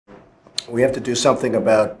we have to do something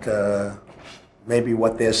about maybe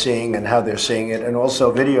what they're seeing and how they're seeing it, and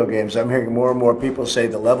also video games. I'm hearing more and more people say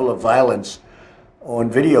the level of violence on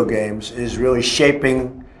video games is really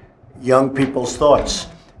shaping young people's thoughts.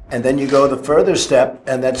 And then you go the further step,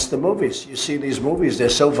 and that's the movies. You see these movies, they're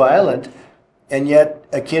so violent, and yet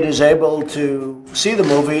a kid is able to see the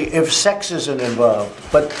movie if sex isn't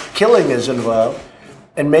involved, but killing is involved,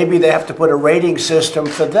 and maybe they have to put a rating system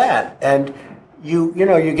for that. And you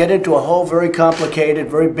get into a whole very complicated,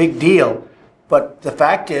 very big deal. But the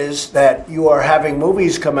fact is that you are having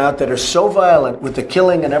movies come out that are so violent with the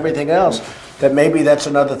killing and everything else that maybe that's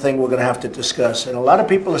another thing we're going to have to discuss. And a lot of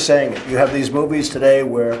people are saying it. You have these movies today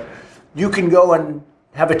where you can go and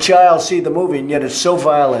have a child see the movie, and yet it's so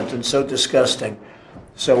violent and so disgusting.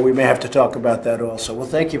 So we may have to talk about that also. Well,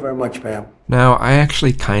 thank you very much, Pam. Now, I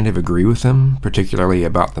actually kind of agree with him, particularly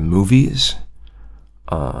about the movies.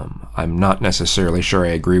 I'm not necessarily sure I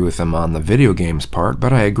agree with him on the video games part,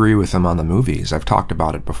 but I agree with him on the movies. I've talked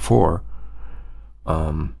about it before.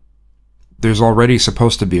 There's already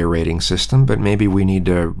supposed to be a rating system, but maybe we need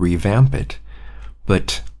to revamp it.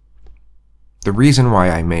 But the reason why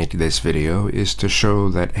I made this video is to show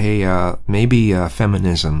that, hey, maybe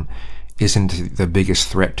feminism isn't the biggest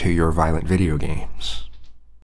threat to your violent video games.